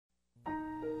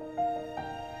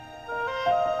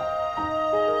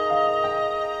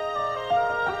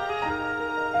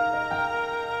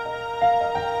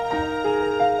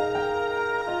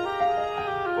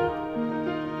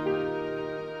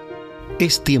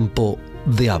Es tiempo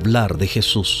de hablar de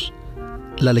Jesús.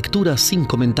 La lectura sin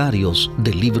comentarios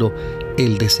del libro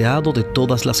El deseado de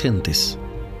todas las gentes.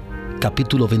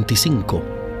 Capítulo 25.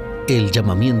 El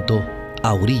llamamiento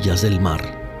a orillas del mar.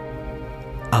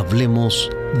 Hablemos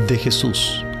de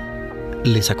Jesús.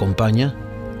 Les acompaña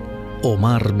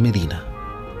Omar Medina.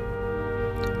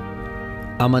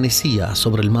 Amanecía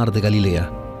sobre el mar de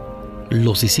Galilea.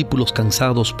 Los discípulos,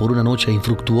 cansados por una noche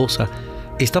infructuosa,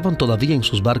 estaban todavía en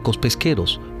sus barcos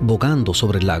pesqueros, bogando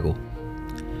sobre el lago.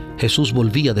 Jesús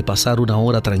volvía de pasar una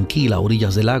hora tranquila a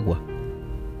orillas del agua.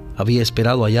 Había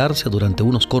esperado hallarse durante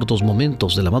unos cortos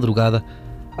momentos de la madrugada,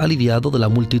 aliviado de la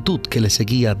multitud que le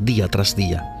seguía día tras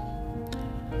día.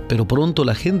 Pero pronto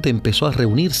la gente empezó a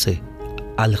reunirse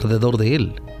alrededor de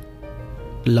él.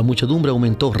 La muchedumbre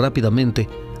aumentó rápidamente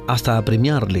hasta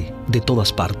apremiarle de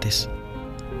todas partes.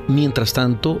 Mientras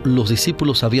tanto, los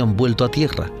discípulos habían vuelto a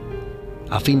tierra.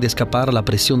 A fin de escapar a la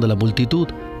presión de la multitud,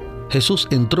 Jesús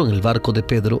entró en el barco de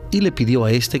Pedro y le pidió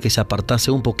a éste que se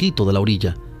apartase un poquito de la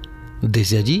orilla.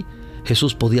 Desde allí,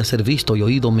 Jesús podía ser visto y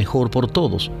oído mejor por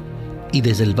todos, y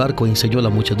desde el barco enseñó a la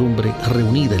muchedumbre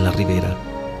reunida en la ribera.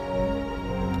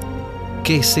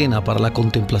 ¡Qué escena para la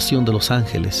contemplación de los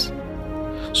ángeles!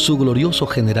 Su glorioso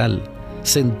general,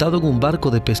 sentado en un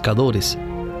barco de pescadores,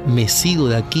 mecido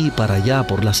de aquí para allá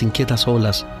por las inquietas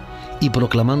olas, y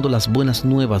proclamando las buenas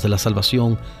nuevas de la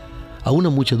salvación a una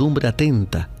muchedumbre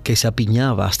atenta que se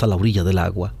apiñaba hasta la orilla del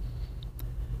agua.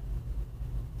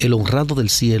 El honrado del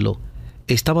cielo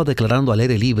estaba declarando al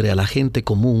aire libre a la gente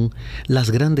común las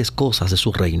grandes cosas de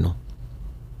su reino.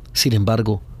 Sin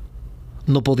embargo,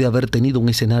 no podía haber tenido un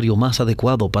escenario más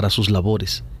adecuado para sus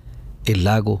labores. El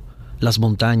lago, las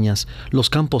montañas, los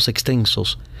campos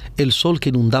extensos, el sol que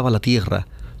inundaba la tierra,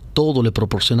 todo le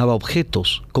proporcionaba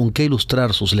objetos con que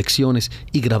ilustrar sus lecciones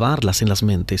y grabarlas en las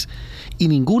mentes, y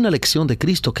ninguna lección de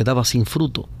Cristo quedaba sin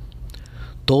fruto.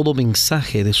 Todo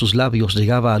mensaje de sus labios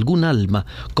llegaba a algún alma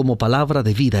como palabra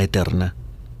de vida eterna.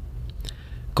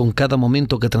 Con cada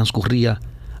momento que transcurría,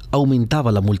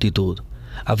 aumentaba la multitud.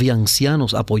 Había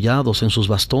ancianos apoyados en sus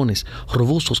bastones,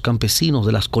 robustos campesinos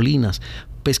de las colinas,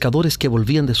 pescadores que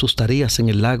volvían de sus tareas en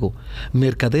el lago,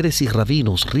 mercaderes y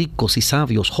rabinos, ricos y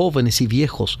sabios, jóvenes y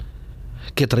viejos,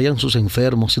 que traían sus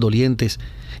enfermos y dolientes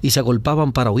y se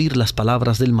agolpaban para oír las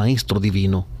palabras del Maestro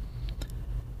Divino.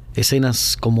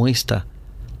 Escenas como esta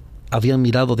habían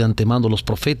mirado de antemano los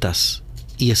profetas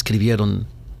y escribieron: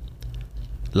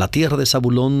 la tierra de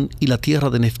Zabulón y la tierra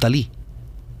de Neftalí,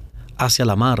 hacia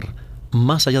la mar,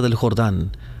 más allá del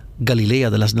Jordán, Galilea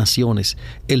de las naciones,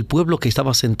 el pueblo que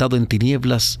estaba sentado en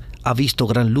tinieblas ha visto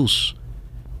gran luz,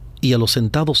 y a los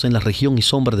sentados en la región y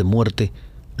sombra de muerte,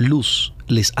 luz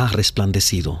les ha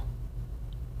resplandecido.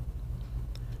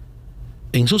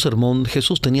 En su sermón,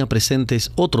 Jesús tenía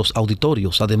presentes otros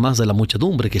auditorios, además de la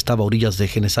muchedumbre que estaba a orillas de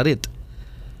Genezaret.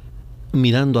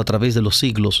 Mirando a través de los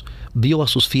siglos, vio a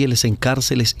sus fieles en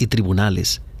cárceles y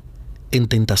tribunales, en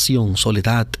tentación,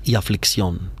 soledad y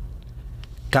aflicción.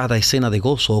 Cada escena de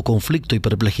gozo o conflicto y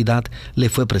perplejidad le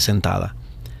fue presentada.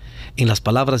 En las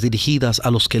palabras dirigidas a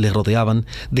los que le rodeaban,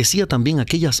 decía también a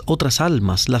aquellas otras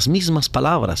almas las mismas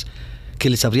palabras que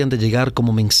les habrían de llegar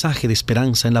como mensaje de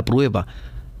esperanza en la prueba,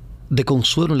 de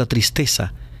consuelo en la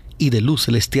tristeza y de luz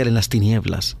celestial en las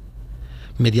tinieblas.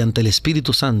 Mediante el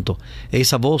Espíritu Santo,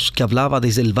 esa voz que hablaba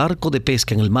desde el barco de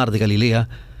pesca en el mar de Galilea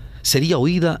sería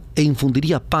oída e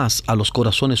infundiría paz a los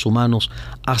corazones humanos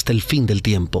hasta el fin del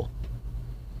tiempo.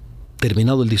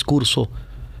 Terminado el discurso,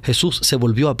 Jesús se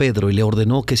volvió a Pedro y le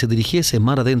ordenó que se dirigiese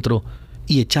mar adentro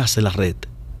y echase la red.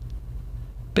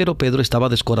 Pero Pedro estaba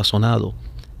descorazonado.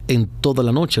 En toda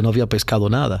la noche no había pescado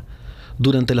nada.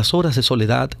 Durante las horas de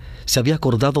soledad se había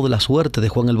acordado de la suerte de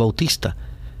Juan el Bautista,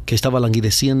 que estaba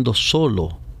languideciendo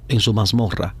solo en su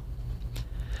mazmorra.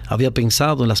 Había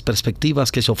pensado en las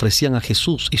perspectivas que se ofrecían a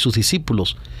Jesús y sus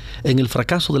discípulos, en el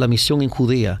fracaso de la misión en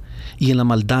Judea y en la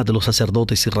maldad de los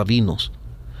sacerdotes y rabinos.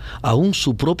 Aún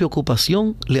su propia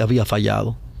ocupación le había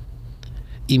fallado.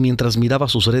 Y mientras miraba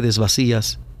sus redes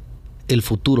vacías, el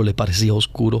futuro le parecía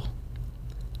oscuro.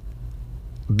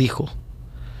 Dijo: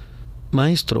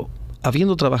 Maestro,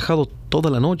 habiendo trabajado toda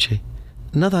la noche,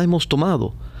 nada hemos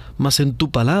tomado, mas en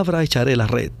tu palabra echaré la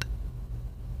red.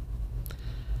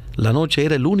 La noche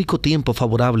era el único tiempo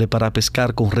favorable para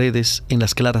pescar con redes en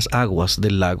las claras aguas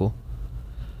del lago.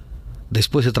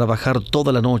 Después de trabajar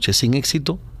toda la noche sin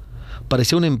éxito,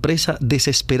 parecía una empresa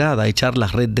desesperada echar la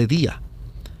red de día.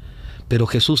 Pero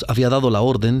Jesús había dado la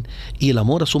orden y el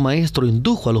amor a su maestro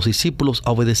indujo a los discípulos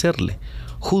a obedecerle.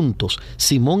 Juntos,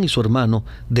 Simón y su hermano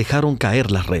dejaron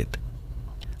caer la red.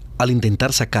 al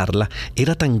intentar sacarla,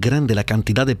 era tan grande la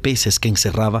cantidad de peces que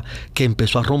encerraba que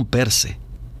empezó a romperse.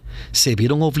 Se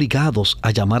vieron obligados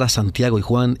a llamar a Santiago y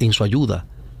Juan en su ayuda.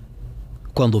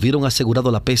 Cuando hubieron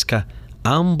asegurado la pesca,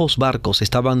 ambos barcos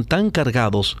estaban tan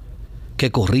cargados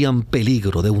que corrían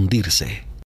peligro de hundirse.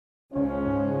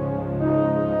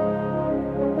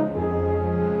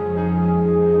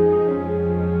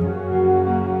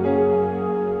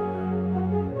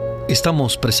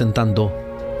 Estamos presentando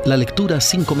la lectura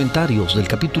sin comentarios del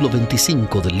capítulo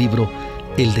 25 del libro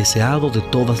El deseado de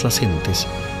todas las gentes.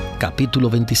 Capítulo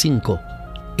 25.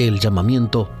 El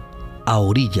llamamiento a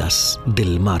orillas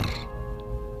del mar.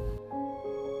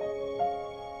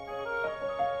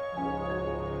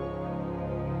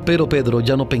 Pero Pedro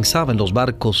ya no pensaba en los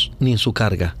barcos ni en su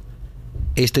carga.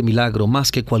 Este milagro,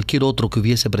 más que cualquier otro que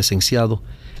hubiese presenciado,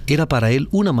 era para él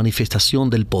una manifestación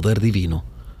del poder divino.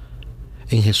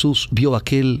 En Jesús vio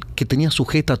aquel que tenía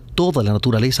sujeta toda la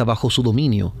naturaleza bajo su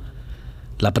dominio.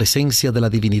 La presencia de la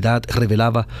divinidad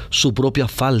revelaba su propia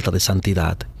falta de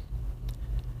santidad.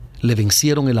 Le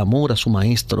vencieron el amor a su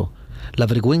Maestro, la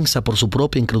vergüenza por su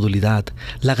propia incredulidad,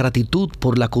 la gratitud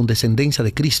por la condescendencia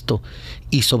de Cristo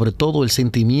y sobre todo el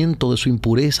sentimiento de su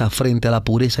impureza frente a la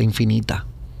pureza infinita.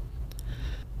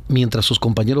 Mientras sus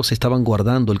compañeros estaban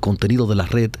guardando el contenido de la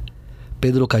red,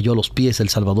 Pedro cayó a los pies del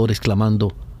Salvador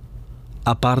exclamando: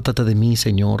 «Apártate de mí,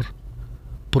 Señor,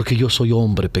 porque yo soy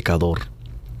hombre pecador».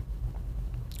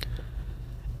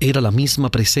 Era la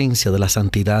misma presencia de la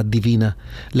santidad divina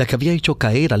la que había hecho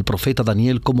caer al profeta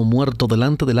Daniel como muerto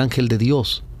delante del ángel de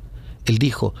Dios. Él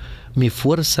dijo: «Mi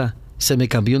fuerza se me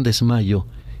cambió en desmayo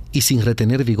y sin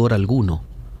retener vigor alguno».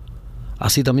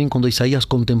 Así también cuando Isaías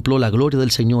contempló la gloria del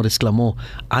Señor, exclamó: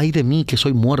 «Ay de mí que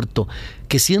soy muerto,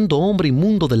 que siendo hombre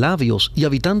inmundo de labios y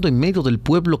habitando en medio del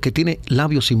pueblo que tiene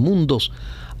labios inmundos,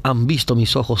 han visto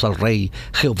mis ojos al Rey,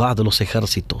 Jehová de los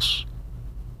ejércitos».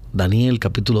 Daniel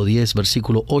capítulo 10,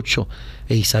 versículo 8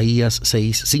 e Isaías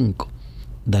 6, 5.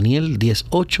 Daniel 10,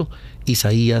 8,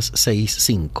 Isaías 6,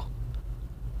 5.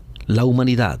 La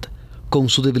humanidad, con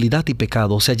su debilidad y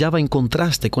pecado, se hallaba en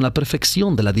contraste con la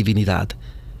perfección de la divinidad.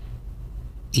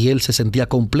 Y él se sentía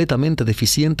completamente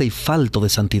deficiente y falto de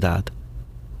santidad.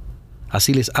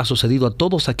 Así les ha sucedido a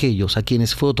todos aquellos a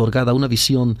quienes fue otorgada una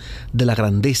visión de la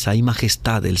grandeza y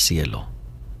majestad del cielo.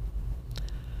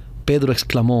 Pedro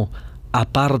exclamó: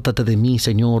 «Apártate de mí,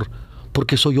 Señor,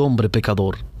 porque soy hombre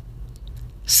pecador».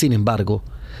 Sin embargo,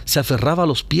 se aferraba a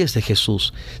los pies de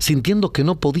Jesús, sintiendo que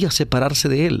no podía separarse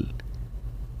de él.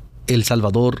 El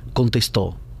Salvador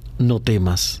contestó: «No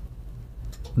temas,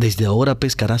 desde ahora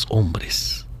pescarás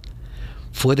hombres».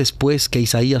 Fue después que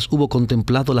Isaías hubo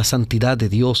contemplado la santidad de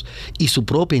Dios y su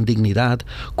propia indignidad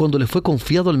cuando le fue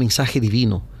confiado el mensaje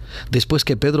divino. Después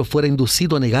que Pedro fuera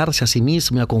inducido a negarse a sí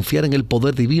mismo y a confiar en el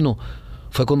poder divino,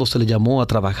 fue cuando se le llamó a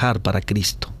trabajar para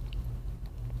Cristo.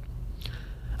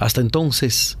 Hasta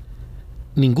entonces,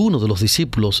 ninguno de los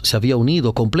discípulos se había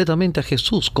unido completamente a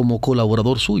Jesús como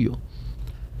colaborador suyo.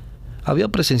 Había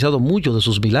presenciado muchos de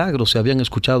sus milagros y habían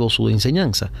escuchado su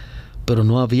enseñanza, pero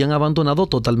no habían abandonado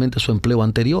totalmente su empleo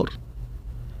anterior.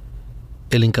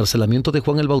 El encarcelamiento de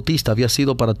Juan el Bautista había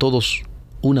sido para todos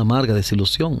una amarga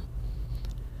desilusión.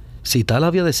 Si tal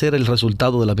había de ser el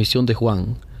resultado de la misión de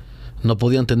Juan, no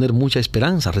podían tener mucha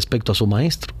esperanza respecto a su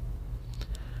maestro,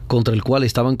 contra el cual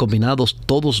estaban combinados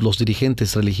todos los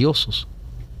dirigentes religiosos.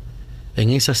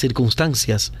 En esas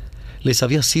circunstancias, les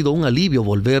había sido un alivio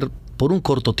volver por un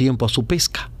corto tiempo a su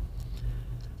pesca.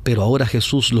 Pero ahora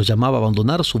Jesús los llamaba a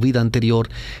abandonar su vida anterior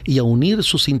y a unir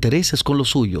sus intereses con los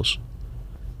suyos.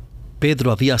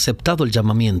 Pedro había aceptado el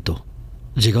llamamiento.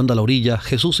 Llegando a la orilla,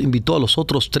 Jesús invitó a los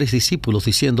otros 3 discípulos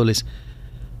diciéndoles: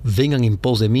 «Vengan en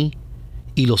pos de mí,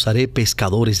 y los haré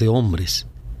pescadores de hombres».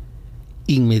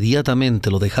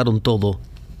 Inmediatamente lo dejaron todo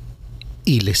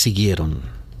y le siguieron.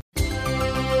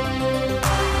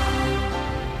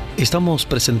 Estamos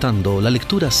presentando la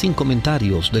lectura sin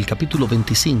comentarios del capítulo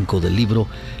 25 del libro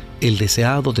El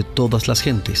deseado de todas las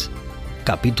gentes.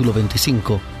 Capítulo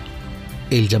 25.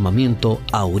 El llamamiento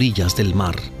a orillas del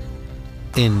mar.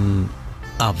 En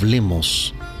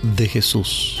Hablemos de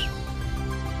Jesús.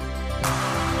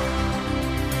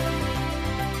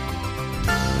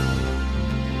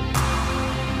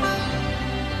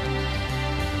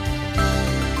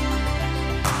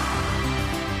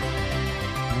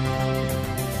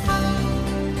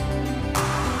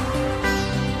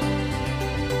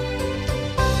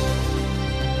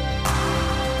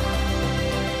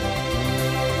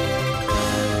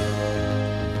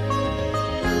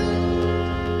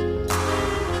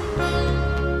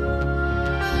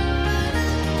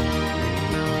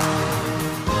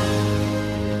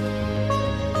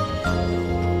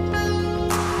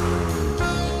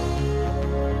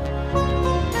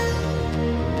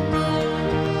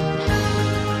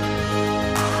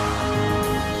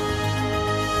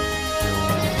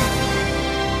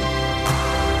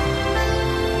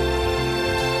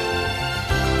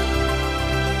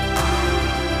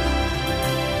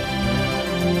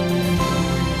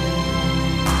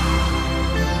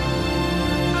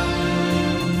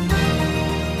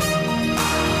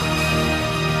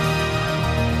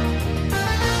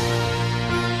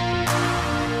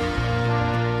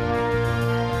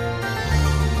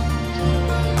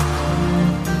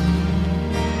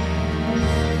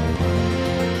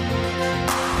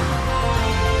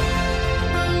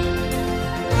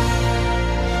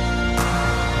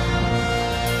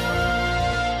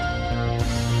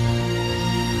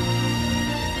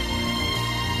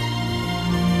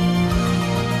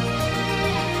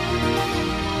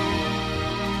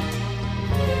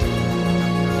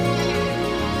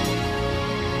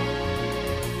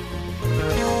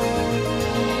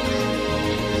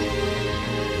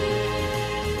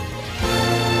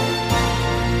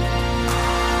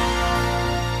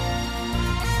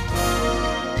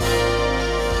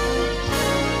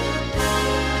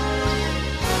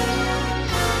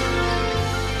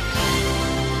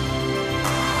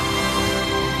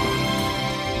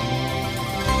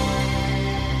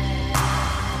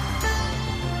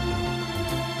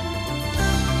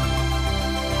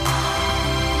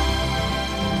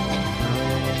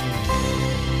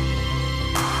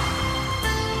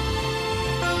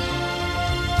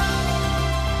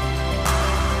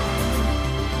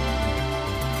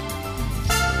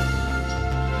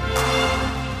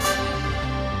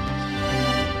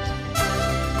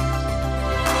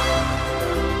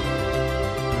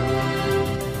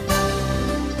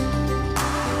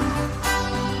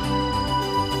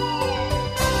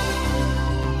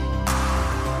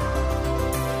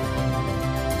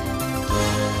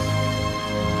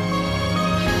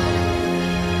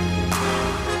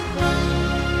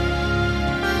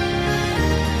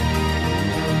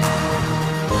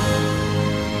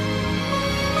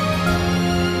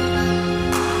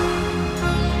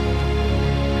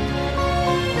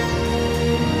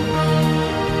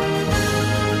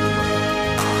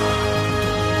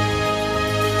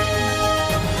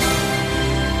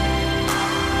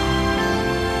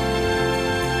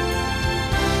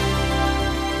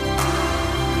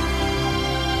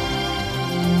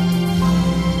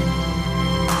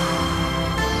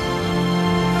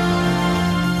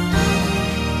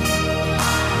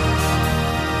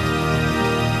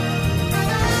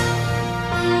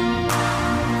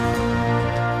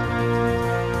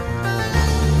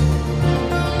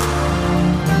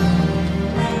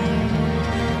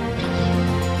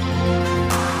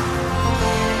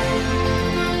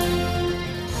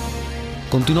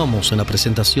 Continuamos en la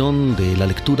presentación de la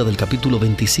lectura del capítulo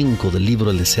 25 del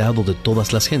libro El deseado de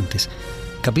todas las gentes.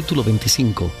 Capítulo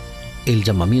 25, el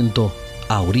llamamiento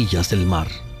a orillas del mar.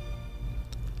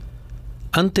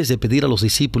 Antes de pedir a los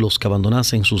discípulos que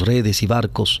abandonasen sus redes y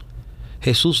barcos,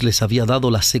 Jesús les había dado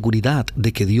la seguridad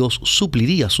de que Dios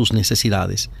supliría sus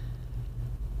necesidades.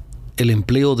 El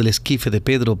empleo del esquife de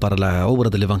Pedro para la obra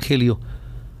del Evangelio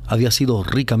había sido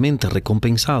ricamente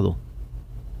recompensado.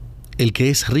 El que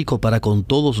es rico para con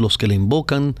todos los que le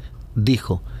invocan,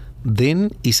 dijo: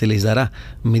 den y se les dará,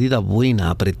 medida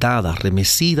buena, apretada,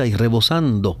 remecida y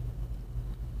rebosando.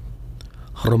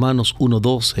 Romanos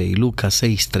 1:12 y Lucas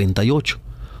 6:38.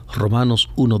 Romanos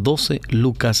 1:12,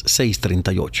 Lucas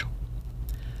 6:38.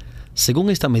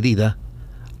 Según esta medida,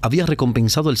 había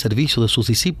recompensado el servicio de sus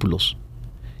discípulos,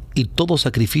 y todo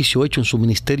sacrificio hecho en su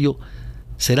ministerio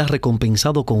será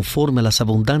recompensado conforme a las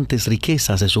abundantes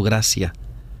riquezas de su gracia.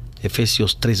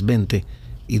 Efesios 3:20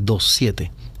 y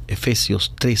 2:7.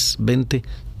 Efesios 3:20,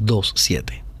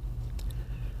 2:7.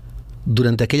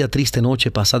 Durante aquella triste noche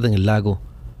pasada en el lago,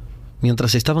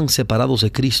 mientras estaban separados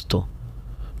de Cristo,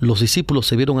 los discípulos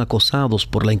se vieron acosados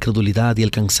por la incredulidad y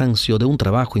el cansancio de un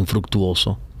trabajo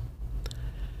infructuoso.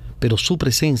 Pero su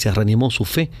presencia reanimó su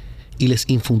fe y les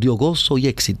infundió gozo y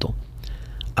éxito.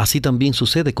 Así también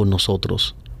sucede con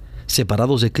nosotros.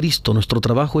 Separados de Cristo, nuestro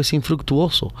trabajo es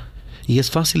infructuoso y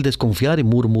es fácil desconfiar y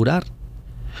murmurar.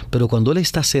 Pero cuando Él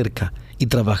está cerca y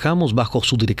trabajamos bajo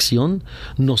su dirección,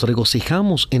 nos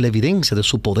regocijamos en la evidencia de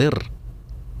su poder.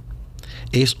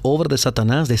 Es obra de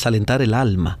Satanás desalentar el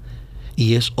alma,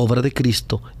 y es obra de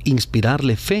Cristo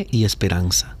inspirarle fe y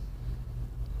esperanza.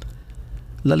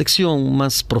 La lección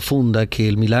más profunda que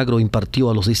el milagro impartió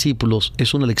a los discípulos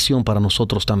es una lección para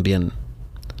nosotros también.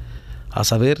 A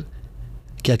saber,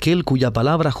 que aquel cuya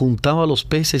palabra juntaba los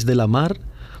peces de la mar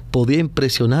podía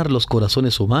impresionar los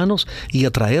corazones humanos y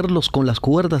atraerlos con las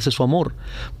cuerdas de su amor,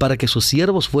 para que sus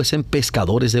siervos fuesen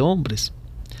pescadores de hombres.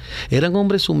 Eran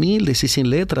hombres humildes y sin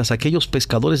letras aquellos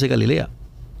pescadores de Galilea.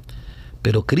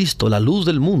 Pero Cristo, la luz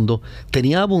del mundo,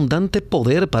 tenía abundante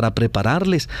poder para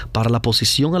prepararles para la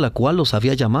posición a la cual los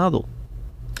había llamado.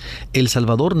 El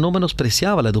Salvador no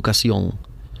menospreciaba la educación,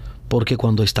 porque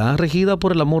cuando está regida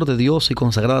por el amor de Dios y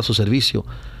consagrada a su servicio,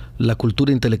 la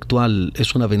cultura intelectual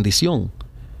es una bendición.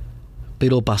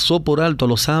 Pero pasó por alto a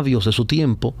los sabios de su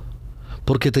tiempo,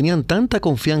 porque tenían tanta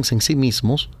confianza en sí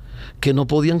mismos que no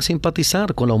podían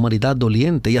simpatizar con la humanidad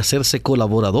doliente y hacerse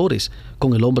colaboradores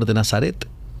con el hombre de Nazaret.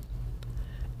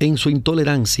 En su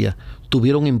intolerancia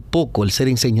tuvieron en poco el ser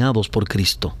enseñados por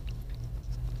Cristo.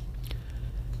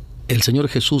 El Señor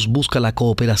Jesús busca la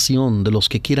cooperación de los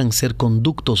que quieran ser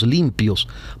conductos limpios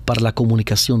para la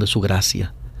comunicación de su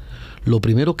gracia. Lo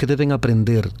primero que deben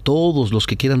aprender todos los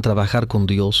que quieran trabajar con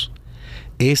Dios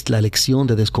es la lección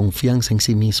de desconfianza en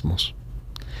sí mismos.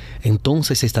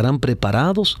 Entonces estarán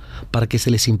preparados para que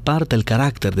se les imparta el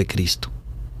carácter de Cristo.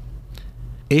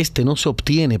 Este no se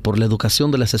obtiene por la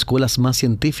educación de las escuelas más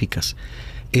científicas,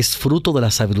 es fruto de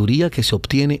la sabiduría que se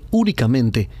obtiene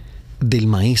únicamente del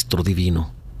Maestro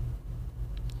Divino.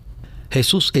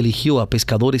 Jesús eligió a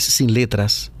pescadores sin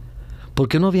letras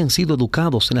porque no habían sido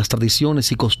educados en las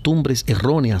tradiciones y costumbres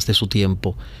erróneas de su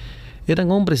tiempo.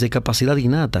 Eran hombres de capacidad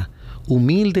innata,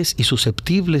 humildes y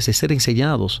susceptibles de ser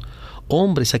enseñados,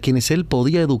 hombres a quienes Él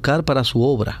podía educar para su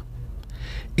obra.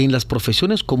 En las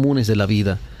profesiones comunes de la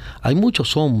vida, hay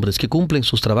muchos hombres que cumplen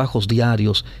sus trabajos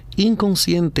diarios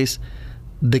inconscientes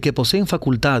de que poseen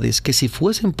facultades que, si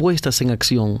fuesen puestas en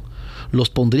acción, los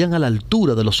pondrían a la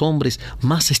altura de los hombres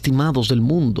más estimados del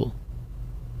mundo.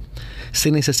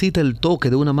 Se necesita el toque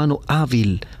de una mano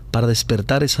hábil para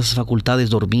despertar esas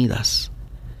facultades dormidas.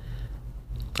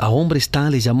 A hombres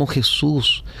tales llamó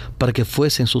Jesús para que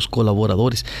fuesen sus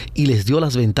colaboradores y les dio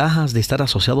las ventajas de estar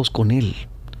asociados con Él.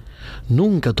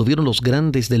 Nunca tuvieron los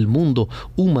grandes del mundo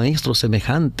un maestro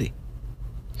semejante.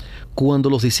 Cuando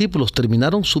los discípulos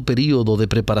terminaron su período de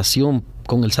preparación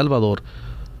con el Salvador,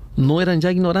 no eran ya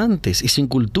ignorantes y sin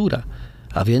cultura.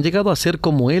 Habían llegado a ser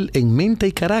como Él en mente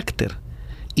y carácter,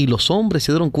 y los hombres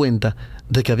se dieron cuenta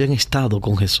de que habían estado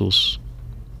con Jesús.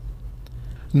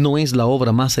 No es la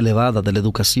obra más elevada de la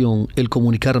educación el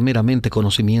comunicar meramente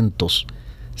conocimientos,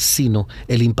 sino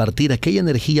el impartir aquella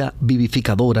energía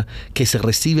vivificadora que se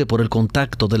recibe por el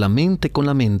contacto de la mente con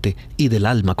la mente y del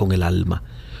alma con el alma.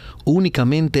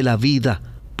 Únicamente la vida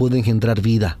puede engendrar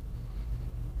vida.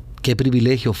 Qué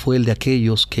privilegio fue el de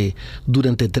aquellos que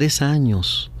durante 3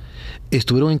 años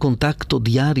estuvieron en contacto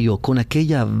diario con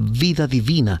aquella vida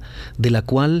divina de la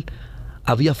cual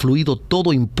había fluido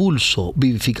todo impulso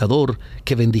vivificador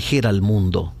que bendijera al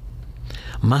mundo.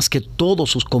 Más que todos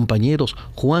sus compañeros,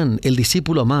 Juan, el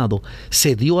discípulo amado,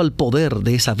 se dio al poder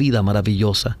de esa vida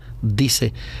maravillosa.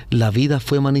 Dice, la vida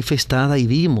fue manifestada y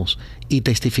vimos, y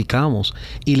testificamos,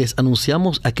 y les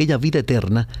anunciamos aquella vida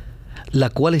eterna,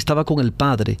 la cual estaba con el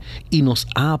Padre, y nos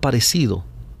ha aparecido.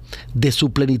 De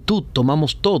su plenitud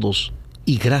tomamos todos,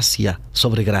 y gracia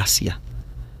sobre gracia.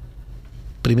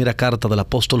 Primera carta del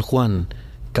apóstol Juan,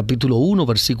 capítulo 1,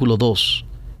 versículo 2,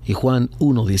 y Juan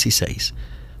 1, 16.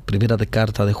 Primera de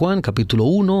carta de Juan, capítulo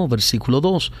 1, versículo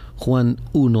 2, Juan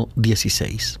 1,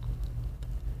 16.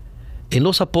 En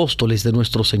los apóstoles de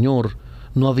nuestro Señor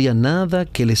no había nada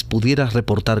que les pudiera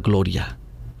reportar gloria.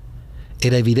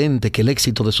 Era evidente que el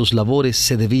éxito de sus labores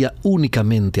se debía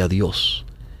únicamente a Dios.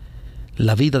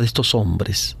 La vida de estos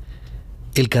hombres,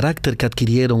 el carácter que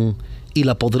adquirieron y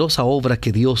la poderosa obra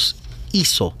que Dios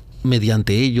hizo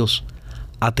mediante ellos,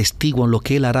 atestiguan lo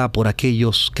que Él hará por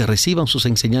aquellos que reciban sus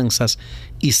enseñanzas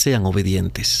y sean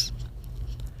obedientes.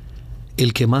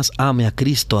 El que más ame a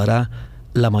Cristo hará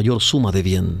la mayor suma de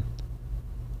bien.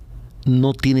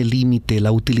 No tiene límite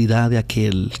la utilidad de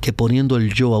aquel que, poniendo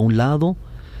el yo a un lado,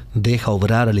 deja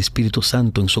obrar al Espíritu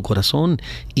Santo en su corazón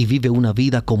y vive una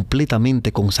vida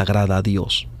completamente consagrada a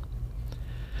Dios.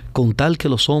 Con tal que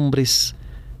los hombres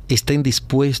estén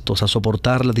dispuestos a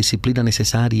soportar la disciplina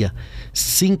necesaria,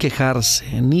 sin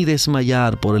quejarse ni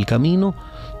desmayar por el camino,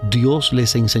 Dios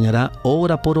les enseñará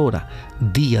hora por hora,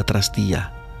 día tras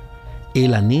día.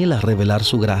 Él anhela revelar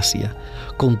su gracia,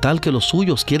 con tal que los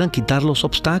suyos quieran quitar los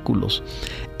obstáculos.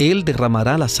 Él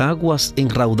derramará las aguas en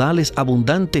raudales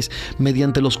abundantes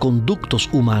mediante los conductos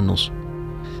humanos.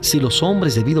 Si los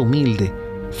hombres de vida humilde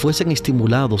fuesen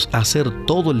estimulados a hacer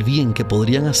todo el bien que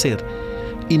podrían hacer,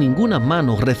 y ninguna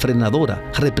mano refrenadora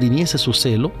reprimiese su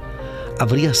celo,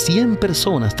 habría 100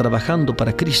 personas trabajando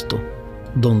para Cristo,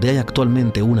 donde hay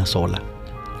actualmente una sola.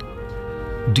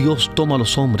 Dios toma a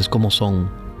los hombres como son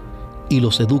y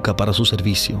los educa para su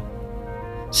servicio,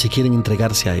 si quieren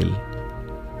entregarse a Él.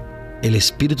 El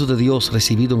Espíritu de Dios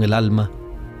recibido en el alma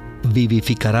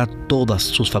vivificará todas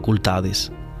sus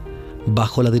facultades.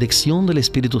 Bajo la dirección del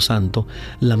Espíritu Santo,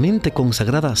 la mente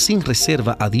consagrada sin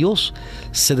reserva a Dios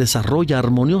se desarrolla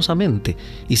armoniosamente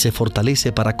y se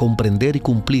fortalece para comprender y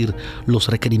cumplir los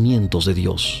requerimientos de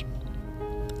Dios.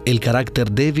 El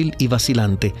carácter débil y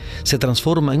vacilante se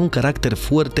transforma en un carácter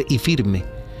fuerte y firme.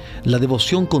 La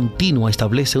devoción continua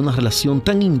establece una relación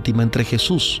tan íntima entre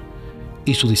Jesús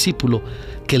y su discípulo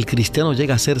que el cristiano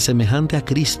llega a ser semejante a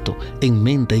Cristo en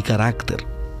mente y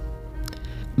carácter.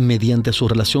 Mediante su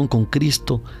relación con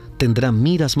Cristo, tendrá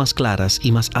miras más claras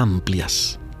y más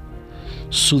amplias.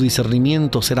 Su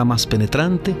discernimiento será más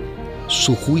penetrante,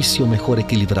 su juicio mejor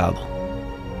equilibrado.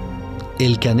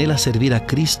 El que anhela servir a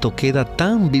Cristo queda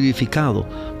tan vivificado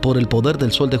por el poder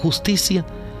del sol de justicia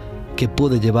que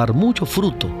puede llevar mucho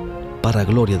fruto para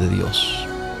gloria de Dios.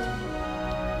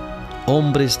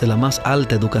 Hombres de la más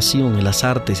alta educación en las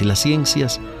artes y las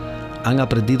ciencias han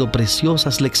aprendido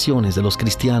preciosas lecciones de los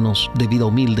cristianos de vida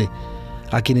humilde,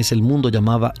 a quienes el mundo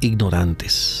llamaba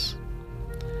ignorantes.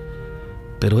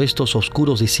 Pero estos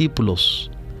oscuros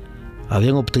discípulos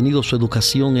habían obtenido su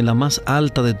educación en la más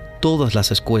alta de todas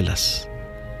las escuelas.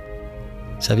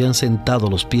 Se habían sentado a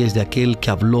los pies de aquel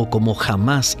que habló como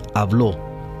jamás habló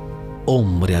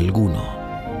hombre alguno.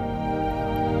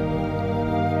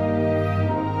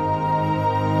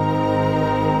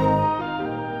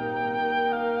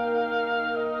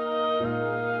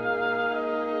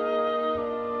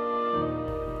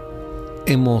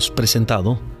 Hemos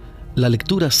presentado la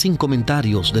lectura sin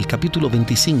comentarios del capítulo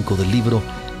 25 del libro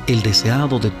El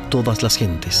deseado de todas las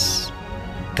gentes.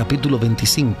 Capítulo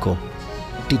 25,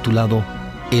 titulado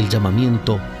El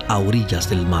llamamiento a orillas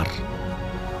del mar.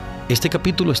 Este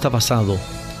capítulo está basado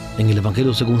en el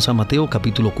Evangelio según San Mateo,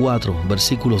 capítulo 4,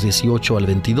 versículos 18 al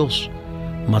 22,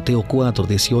 Mateo 4,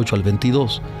 18 al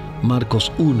 22,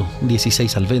 Marcos 1,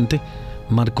 16 al 20,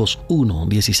 Marcos 1,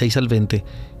 16 al 20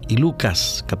 y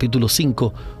Lucas capítulo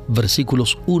 5,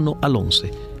 versículos 1 al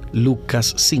 11.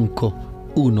 Lucas 5,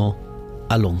 1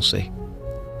 al 11.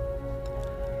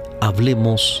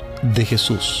 Hablemos de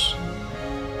Jesús.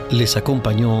 Les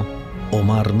acompañó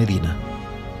Omar Medina.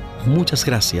 Muchas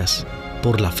gracias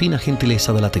por la fina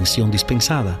gentileza de la atención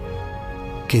dispensada.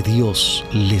 Que Dios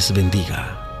les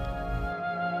bendiga.